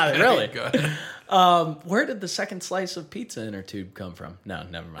 Yeah, really. Go ahead. Where did the second slice of pizza inner tube come from? No,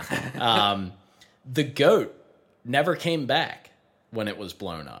 never mind. The goat never came back when it was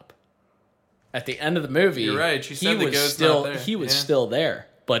blown up. At the end of the movie, You're right. She said he the was goat's still not there. he was Yeah. still there,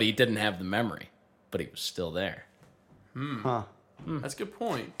 but he didn't have the memory. But he was still there. Huh. That's a good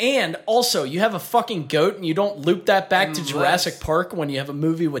point. And also, you have a fucking goat, and you don't loop that back to Unless- Jurassic Park when you have a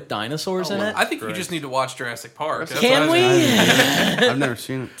movie with dinosaurs in it. I think you just need to watch Jurassic Park. That's Can what I- we? I've never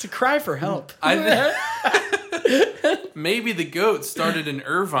seen it. It's a cry for help. Maybe the goat started in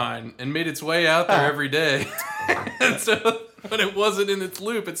Irvine and made its way out there every day. And so when it wasn't in its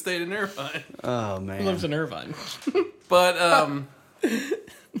loop, it stayed in Irvine. Oh He man. lives in Irvine. But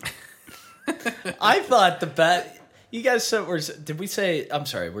I thought the bet. You guys said, did we say? I'm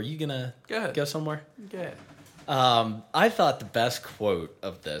sorry. Were you gonna Go ahead. go somewhere? yeah. I thought the best quote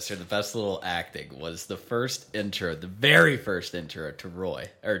of this, or the best little acting, was the first intro, the very first intro to Roy,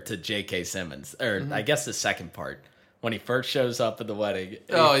 or to J.K. Simmons, or I guess the second part, when he first shows up at the wedding.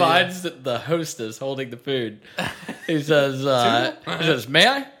 And Oh, he yeah. finds the hostess holding the food. He says, "May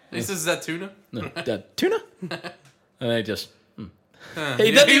I?" He says, "Is that tuna?" No, tuna. And they just. He Yeah,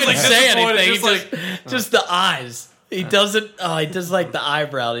 doesn't he's even like say disappointed, anything. just Just the eyes. He doesn't. Oh, he does like the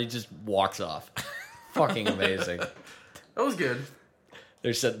eyebrow. And he just walks off. Fucking amazing. That was good.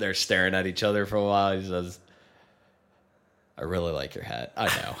 They're sitting there staring at each other for a while. He says, "I really like your hat. I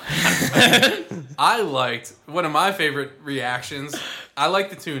know." I liked one of my favorite reactions. I like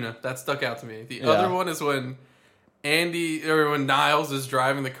the tuna. That stuck out to me. The Yeah. other one is when when Niles is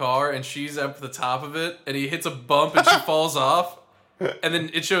driving the car and she's up at the top of it and he hits a bump and she falls off. And then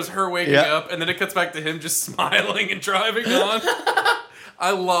it shows her waking Yeah. up and then it cuts back to him just smiling and driving on.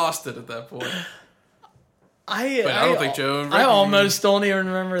 I lost it at that point. But I don't think Joe I almost don't even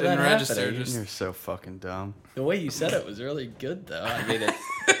remember didn't that register. happening. Just You're so fucking dumb. The way you said it was really good, though. I mean,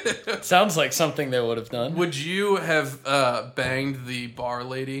 it sounds like something they would have done. would you have banged the bar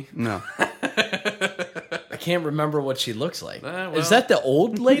lady? No. I can't remember what she looks like. well. Is that the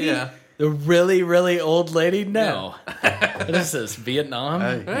old lady? Yeah. The really, really old lady? No. What is this, Vietnam?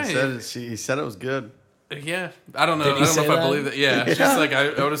 Hey, Hey. he said it was good. Yeah, I don't know. Did I he don't know say if I that? believe that. Yeah, she's like, I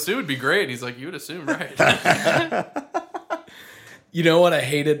would assume it'd be great. He's like, you would assume, right? You know what I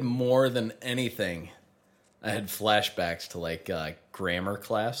hated more than anything? I had flashbacks to like grammar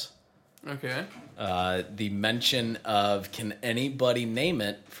class. Okay. The mention of can anybody name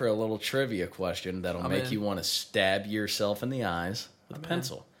it for a little trivia question that'll make in. you want to stab yourself in the eyes with a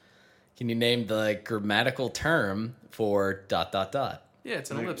pencil. Can you name the grammatical term for ... Yeah,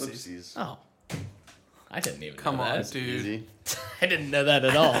 it's an ellipses. Oh, I didn't even Come know on, that. dude. Easy. I didn't know that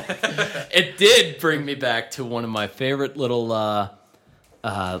at all. It did bring me back to one of my favorite little.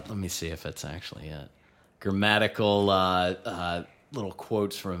 Let me see if it's actually it. Grammatical little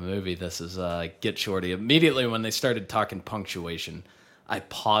quotes from a movie. This is Get Shorty. Immediately when they started talking punctuation, I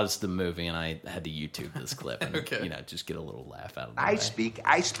paused the movie and I had to YouTube this clip and Okay. just get a little laugh out of the I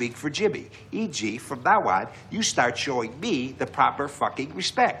way. speak for Jimmy. E.g., from now on, you start showing me the proper fucking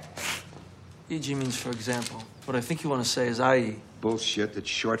respect. E.g. means for example. What I think you want to say is I.e. Bullshit, it's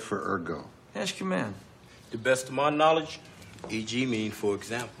short for ergo. Ask your man. The best of my knowledge, E.g. mean for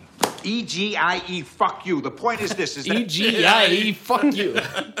example. E.G.I.E., fuck you. The point is this, is that... E-G-I-E, fuck you.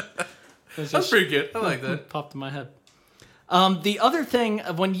 That's pretty good. I like that. Popped in my head. The other thing,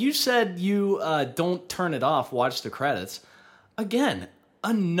 when you said you don't turn it off, watch the credits, again,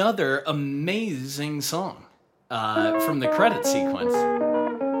 another amazing song from the credit sequence.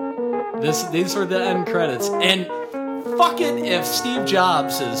 These are the end credits. And fuck it if Steve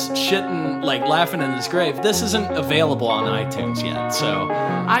Jobs is shitting, like laughing in his grave. This isn't available on iTunes yet. So,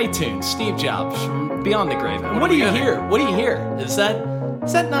 iTunes, Steve Jobs, from Beyond the Grave. And what do you hear? What do you hear? Is that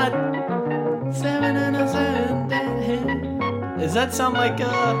not... 7 and a 7 Does that sound like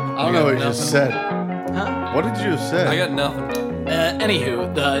I don't know what you just said. Huh? What did you just say? I got nothing.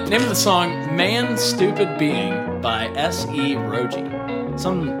 Anywho, the name of the song "Man Stupid Being" by S.E. Rogi.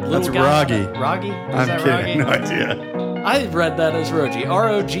 Some little That's guy. Roggy. Roggy? Is I'm that kidding. Roggy? No idea. I read that as Rogi.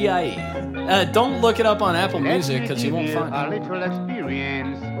 R-O-G-I-E. Don't look it up on Apple Music because you won't find it.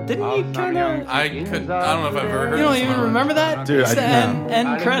 Didn't you kind of? I don't know if I've ever heard. You don't this even song. remember that? Dude, It's the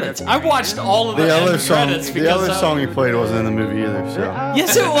end credits. I watched all of The the other end song, credits the because other song you played wasn't in the movie either. So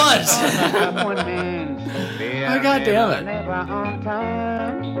Yes, it was. Oh, God damn it.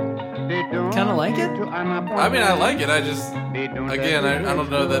 Kind of like it? I mean, I like it. I just, again, I don't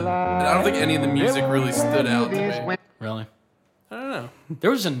know that. I don't think any of the music really stood out to me. Really? I don't know.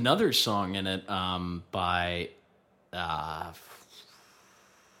 There was another song in it by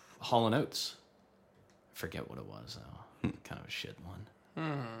Hall & Oates. I forget what it was, though. Kind of a shit one.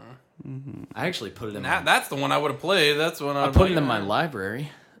 I actually put it in my... That's the one I would have played. That's the one I I would put it in my library.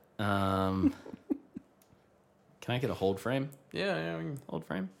 Can I get a hold frame? Yeah, we can, Hold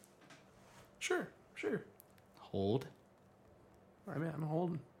frame? sure. Hold. I mean, I'm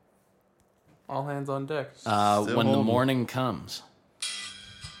holding. All hands on deck. When the holding. morning comes.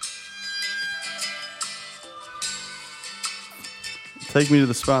 take me to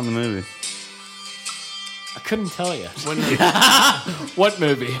the spot in the movie. I couldn't tell you. When What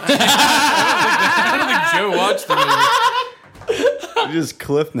movie? I don't think Joe watched the movie. You just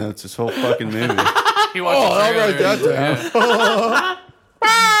cliff notes this whole fucking movie. He watched the I'll write trailer. that down.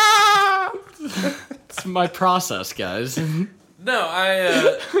 It's my process, guys. No,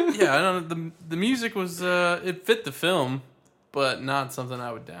 I don't know. The music was it fit the film, but not something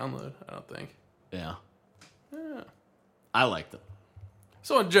I would download. I don't think. Yeah. I liked it.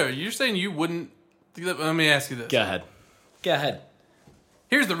 So, Joe, you're saying you wouldn't? Let me ask you this. Go ahead. Go ahead.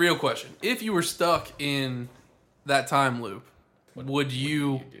 Here's the real question: if you were stuck in that time loop, would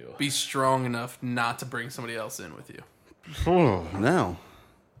you be strong enough not to bring somebody else in with you? Oh, no.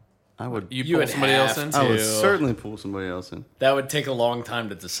 I would. You You pull would somebody else have in. to. I would certainly pull somebody else in. That would take a long time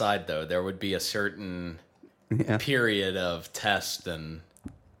to decide, though. There would be a certain Yeah. period of test and,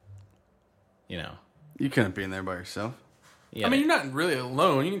 you couldn't be in there by yourself. Yeah, I mean, you're not really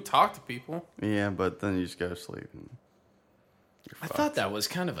alone. You can talk to people. Yeah, but then you just go to sleep. And I thought that was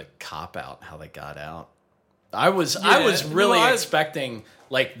kind of a cop out how they got out. I was Yeah, really no, I- expecting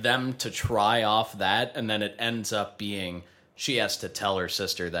like them to try off that, and then it ends up being she has to tell her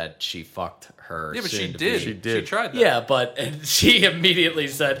sister that she fucked her. Yeah, but she soon-to-be- did. She did. She tried that. Yeah, but and she immediately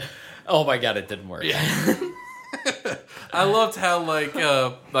said, "Oh my god, it didn't work." Yeah. I loved how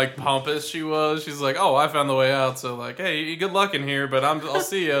like pompous she was. She's like, "Oh, I found the way out." So like, "Hey, good luck in here, but I'll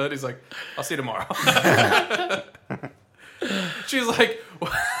see you." And he's like, "I'll see you tomorrow." She's like,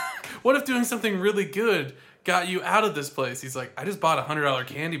 "What if doing something really good got you out of this place?" He's like, "I just bought a $100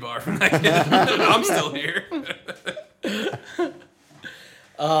 candy bar from that kid. I'm still here."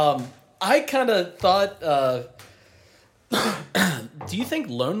 I kind of thought. Do you think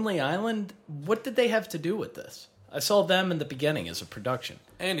Lonely Island? What did they have to do with this? I saw them in the beginning as a production.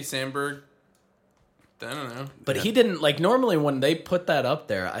 Andy Samberg. I don't know. But he didn't, like, normally when they put that up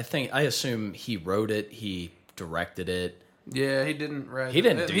there, I assume he wrote it, he directed it. Yeah, he didn't write. He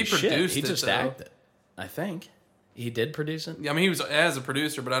didn't do He shit. produced He it. just though. acted. I think. He did produce it? Yeah, I mean, he was as a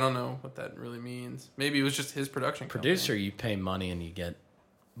producer, but I don't know what that really means. Maybe it was just his production company. Producer, you pay money and you get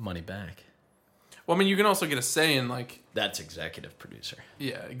money back. Well, I mean, you can also get a say in, like... That's executive producer.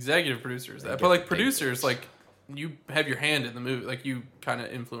 Yeah, executive producers. That, get but, like, big producers, bucks. like, you have your hand in the movie. Like, you kind of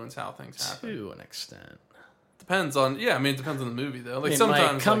influence how things happen. To an extent. Depends on... Yeah, I mean, it depends on the movie, though. Like, I mean,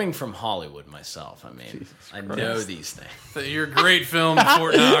 sometimes... coming from Hollywood myself, I mean, I know these things. like, your great film,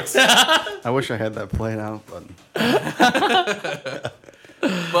 Fort Knox. I wish I had that played out, but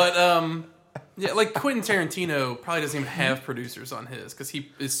But, yeah, like, Quentin Tarantino probably doesn't even have producers on his, because he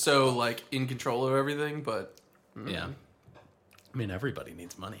is so, like, in control of everything, but... Yeah. I mean, everybody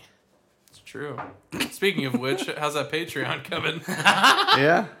needs money. It's true. Speaking of which, how's that Patreon coming?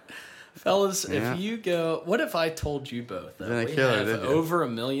 yeah. Fellas, Yeah. if you go... What if I told you both that Then I we kill her, have didn't you? over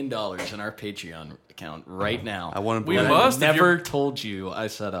 $1 million in our Patreon account right now? I want to We believe that I must if never you're- told you I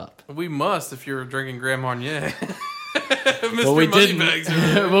set up. We must if you're drinking Grand Marnier. Mr. Well, we Moneybags.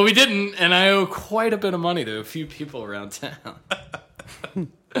 didn't. Well, we didn't, and I owe quite a bit of money to a few people around town.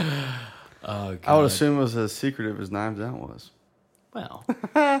 Oh, God. I would assume it was as secretive as Knives Out was. Well,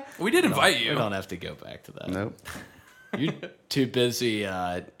 We did invite we you. don't have to go back to that. Nope. You're too busy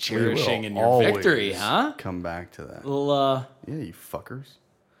cherishing We in will your always victory, huh? Come back to that. Well, Yeah, you fuckers.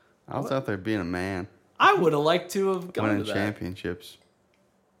 I was out there being a man, I would have liked to have gone winning to that. championships.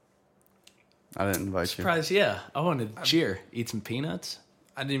 I didn't invite you. Surprise, yeah. I wanted to cheer, eat some peanuts.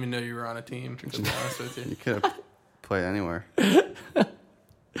 I didn't even know you were on a team, to be honest with you. You could have played anywhere.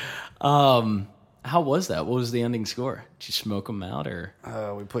 How was that? What was the ending score? Did you smoke them out or?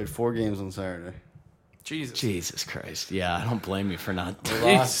 We played 4 games on Saturday. Did Jesus Christ. Yeah, I don't blame you for not. We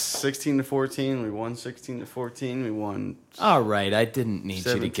lost 16-14. We won 16-14. We won. All right, I didn't need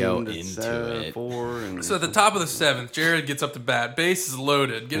you to go into it. 4 and So at the top of the 7th, Jared gets up to bat. Base is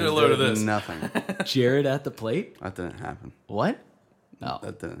loaded. Get a load of this. Nothing. Jared at the plate? That didn't happen. What? Oh.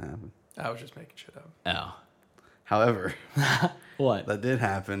 That didn't happen. I was just making shit up. Oh. However, what? That did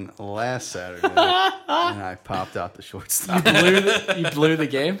happen last Saturday, and I popped out the shortstop. You blew the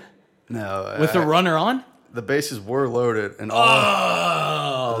game? No. With the runner on? The bases were loaded, and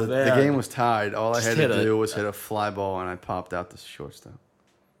the game was tied. All I had to do was hit a fly ball, and I popped out the shortstop.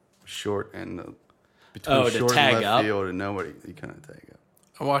 Short and between short and left field, and nobody, you couldn't tag up.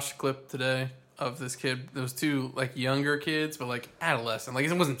 I watched a clip today of this kid. Those two like younger kids, but like adolescent. Like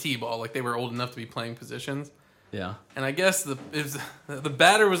it wasn't t-ball. Like they were old enough to be playing positions. Yeah. And I guess the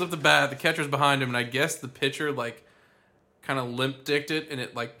batter was up the bat, the catcher was behind him, and I guess the pitcher like kind of limp-dicked it, and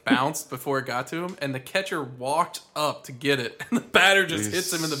it like bounced before it got to him, and the catcher walked up to get it, and the batter just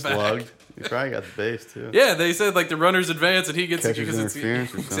hits him in the back. He probably got the base too. Yeah, they said like the runner's advance, and he gets it because it's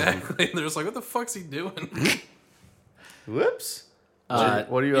interference or something. exactly. And they're just like, "What the fuck's he doing?" Whoops.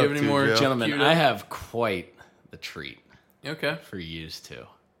 What are you have up any to, more, Joe? Gentlemen, I have quite the treat. Okay. For used to.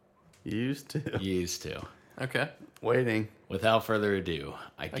 Used to. Okay. Waiting. Without further ado,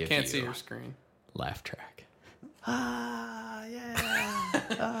 I can't see your screen. Laugh track. I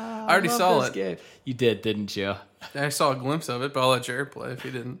already saw it. Game. You did, didn't you? I saw a glimpse of it, but I'll let Jared play if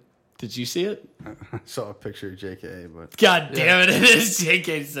he didn't. Did you see it? I saw a picture of JK, but God damn it is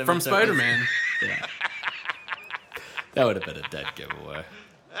JK from Spider-Man. Yeah. That would have been a dead giveaway.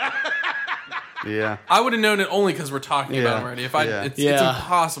 Yeah. I would have known it only because we're talking about him already. It's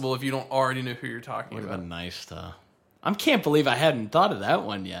impossible if you don't already know who you're talking Would about. have been nice to. I can't believe I hadn't thought of that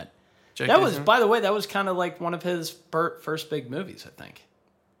one yet. Jake that was, Disney? by the way, that was kind of like one of his first big movies, I think.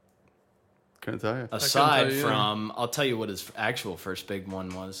 Couldn't tell you. Aside from, I'll tell you what his actual first big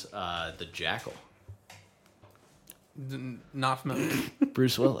one was, The Jackal. Not familiar.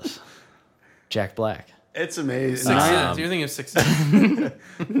 Bruce Willis. Jack Black. It's amazing. Sixth Sense. You're thinking of Sixth Sense.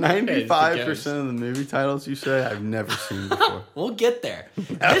 95% of the movie titles you say I've never seen before. We'll get there.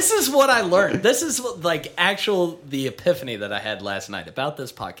 This is what I learned. This is like the epiphany that I had last night about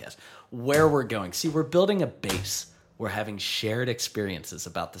this podcast. Where we're going. See, we're building a base. We're having shared experiences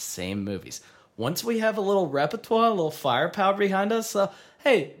about the same movies. Once we have a little repertoire, a little firepower behind us,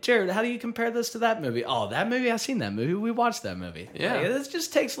 hey, Jared, how do you compare this to that movie? Oh, that movie, I've seen that movie. We watched that movie. Yeah. Like, this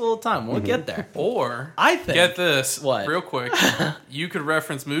just takes a little time. We'll get there. Or, I think, get this, what? real quick, you could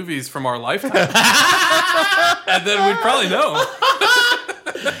reference movies from our lifetime. And then we'd probably know.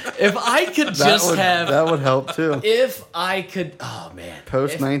 If I could that would help too. If I could, oh man.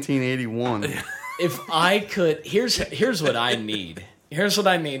 Post 1981. If I could, here's what I need. Here's what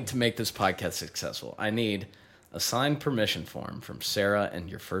I need to make this podcast successful. I need a signed permission form from Sarah and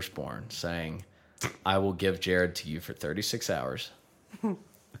your firstborn saying, I will give Jared to you for 36 hours.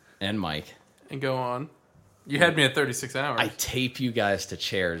 And Mike. And go on. You had me at 36 hours. I tape you guys to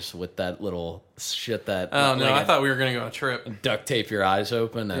chairs with that little shit that... Oh, no, I thought we were going to go on a trip. Duct tape your eyes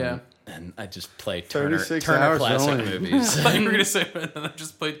open and I just play Turner classic only. movies. I thought you were going to say, and then I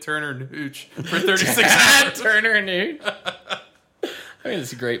just played Turner and Hooch for 36 hours. Turner and Hooch. I mean,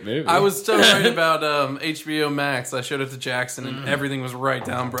 it's a great movie. I was so right about HBO Max. I showed it to Jackson, and everything was right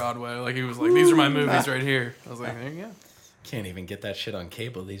down Broadway. Like, he was like, these are my movies right here. I was like, there you go. Can't even get that shit on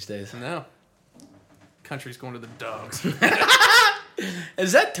cable these days. No. Country's going to the dogs.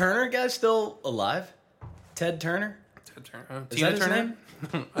 Is that Turner guy still alive? Ted Turner? Ted Turner. Is Tina that his Turner? name?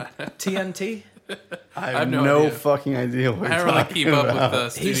 TNT? I have no fucking idea what I you're don't really talking keep about. up with the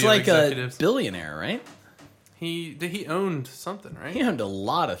studio He's like executives. a billionaire, right? He owned something, right? He owned a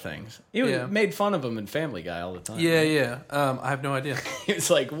lot of things. He made fun of him in Family Guy all the time. Yeah, right? yeah. I have no idea. He's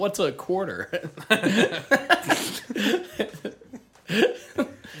like, what's a quarter?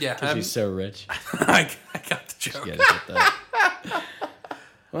 Yeah. Because he's so rich. I got the joke. You gotta get that.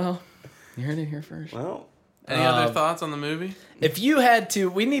 Well, you heard it here first. Well, any other thoughts on the movie? If you had to,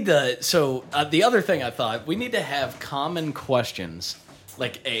 we need to. So the other thing I thought, we need to have common questions,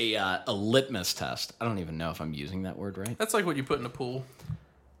 like a litmus test. I don't even know if I'm using that word right. That's like what you put in a pool.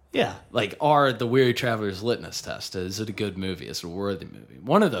 Yeah, like are the Weary Traveler's litmus test? Is it a good movie? Is it a worthy movie?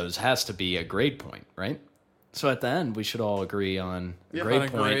 One of those has to be a grade point, right? So at the end, we should all agree on a grade on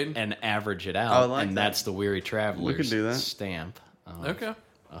a point grade. and average it out, I like and that. that's the Weary Traveler's We could do that. stamp. Of Okay.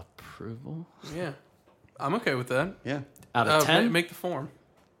 approval. Yeah. I'm okay with that. yeah. Out of 10, Make the form.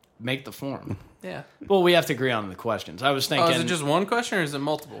 make the form. Yeah. Well, we have to agree on the questions. I was thinking. Oh, is it just one question or is it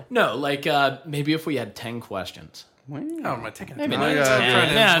multiple? No, like maybe if we had 10 questions. Oh, am I taking Maybe it? not yeah, 10. trying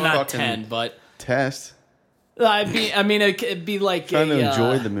to Yeah, not fucking 10, but Test. I mean, it'd be like trying to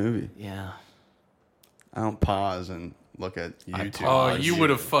enjoy the movie. Yeah. I don't pause and look at YouTube. Oh, you would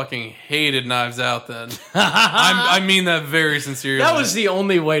have fucking hated Knives Out then. I mean that very sincerely. That was the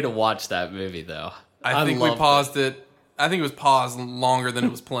only way to watch that movie, though. I think we paused it. I think it was paused longer than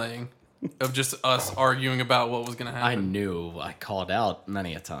it was playing, of just us arguing about what was going to happen. I knew. I called out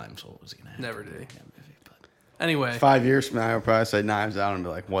many a times what was going to happen. Never did. Anyway. 5 years from now, I'll probably say Knives Out and be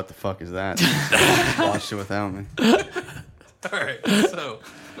like, what the fuck is that? Watched it without me. All right, so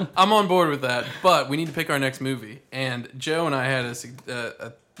I'm on board with that, but we need to pick our next movie. And Joe and I had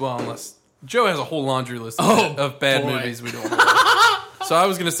unless Joe has a whole laundry list of bad movies we don't watch. So I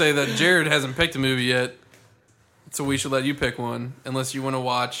was going to say that Jared hasn't picked a movie yet, so we should let you pick one, unless you want to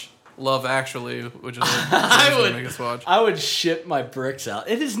watch Love Actually, which is what Jared's going to make us watch. I would shit my bricks out.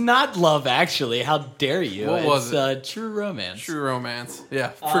 It is not Love Actually. How dare you? What was it? True Romance. True Romance. Yeah,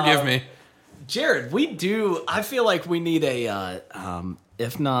 forgive me. Jared, I feel like we need a,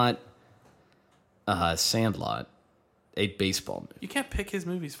 if not Sandlot, a baseball movie. You can't pick his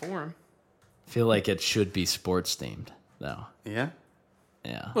movies for him. I feel like it should be sports themed, though. Yeah?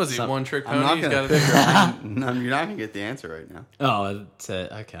 Yeah. Was he one trick pony? I'm not going to pick her. No, you're not going to get the answer right now. Oh,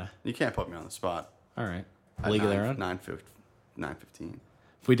 okay. You can't put me on the spot. All right. League of Their Own? 9:15.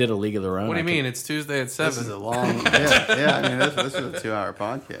 If we did a League of Their Own. What do you mean? It's Tuesday at 7. This is a long... yeah, I mean, this is a 2-hour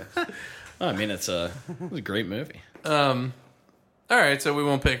podcast. I mean, it's a great movie. All right, so we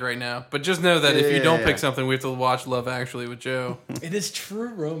won't pick right now. But just know that if you don't pick something, we have to watch Love Actually with Joe. It is True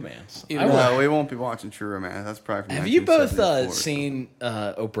Romance. No, we won't be watching True Romance. That's probably from Have you both seen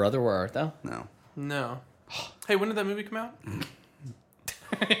Oh Brother, Where Art Thou? No. Hey, when did that movie come out?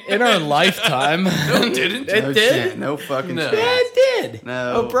 In our lifetime. No, it didn't. It did? No fucking chance. Yeah, it did.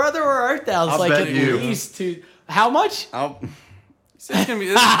 No. Oh Brother, Where Art Thou? It's like at least two. How much? It's gonna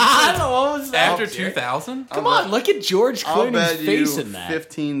be, I don't know, what was that? After 2000? Come on, look at George Clooney's face in that.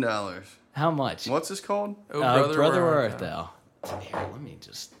 $15. How much? What's this called? Oh, Brother, Where Art Thou? Here, let me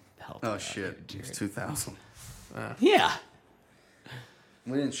just help. Oh shit, it's 2000. Yeah.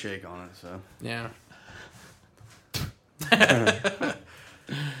 We didn't shake on it, so. Yeah.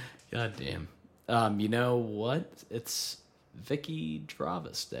 God damn. You know what? It's Vicky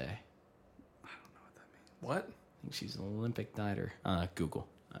Dravis Day. I don't know what that means. What? I think she's an Olympic diver. Google.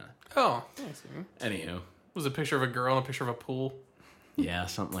 Oh. Anywho. Was a picture of a girl and a picture of a pool? Yeah,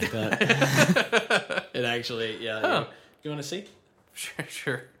 something like that. It actually, yeah. Oh. You want to see?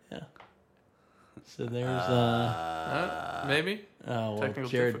 Sure. Yeah. So there's, maybe? Oh, well,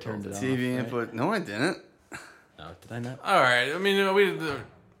 Jared turned it off. TV input. Right? No, I didn't. Oh, did I not? All right. I mean, we...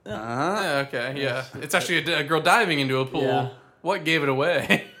 yeah, okay, yeah. It's actually a girl diving into a pool. Yeah. What gave it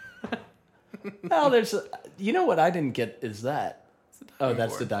away? Well, there's... you know what I didn't get is that. Oh,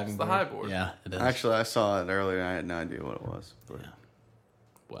 that's the diving board. It's the high board. Yeah, it is. Actually, I saw it earlier and I had no idea what it was. But. Yeah.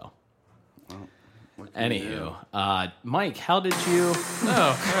 Well anywho, Mike, how did you...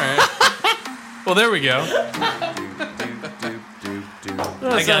 Oh, all right. Well, there we go.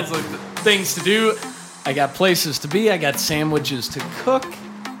 I got things to do. I got places to be. I got sandwiches to cook.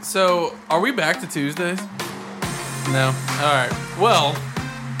 So, are we back to Tuesdays? No. All right. Well,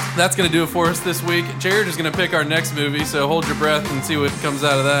 that's going to do it for us this week. Jared is going to pick our next movie, so hold your breath and see what comes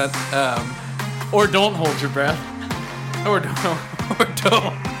out of that. Or don't hold your breath. Or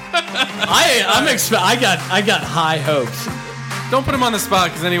don't. I got high hopes. Don't put him on the spot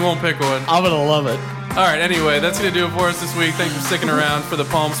because then he won't pick one. I'm going to love it. All right, anyway, that's going to do it for us this week. Thanks for sticking around for the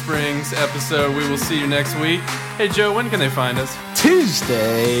Palm Springs episode. We will see you next week. Hey, Joe, when can they find us?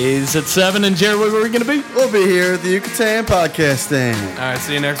 Tuesdays at 7. And Jared, where are we going to be? We'll be here at the Yucatan Podcast Stand. All right,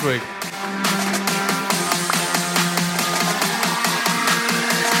 see you next week.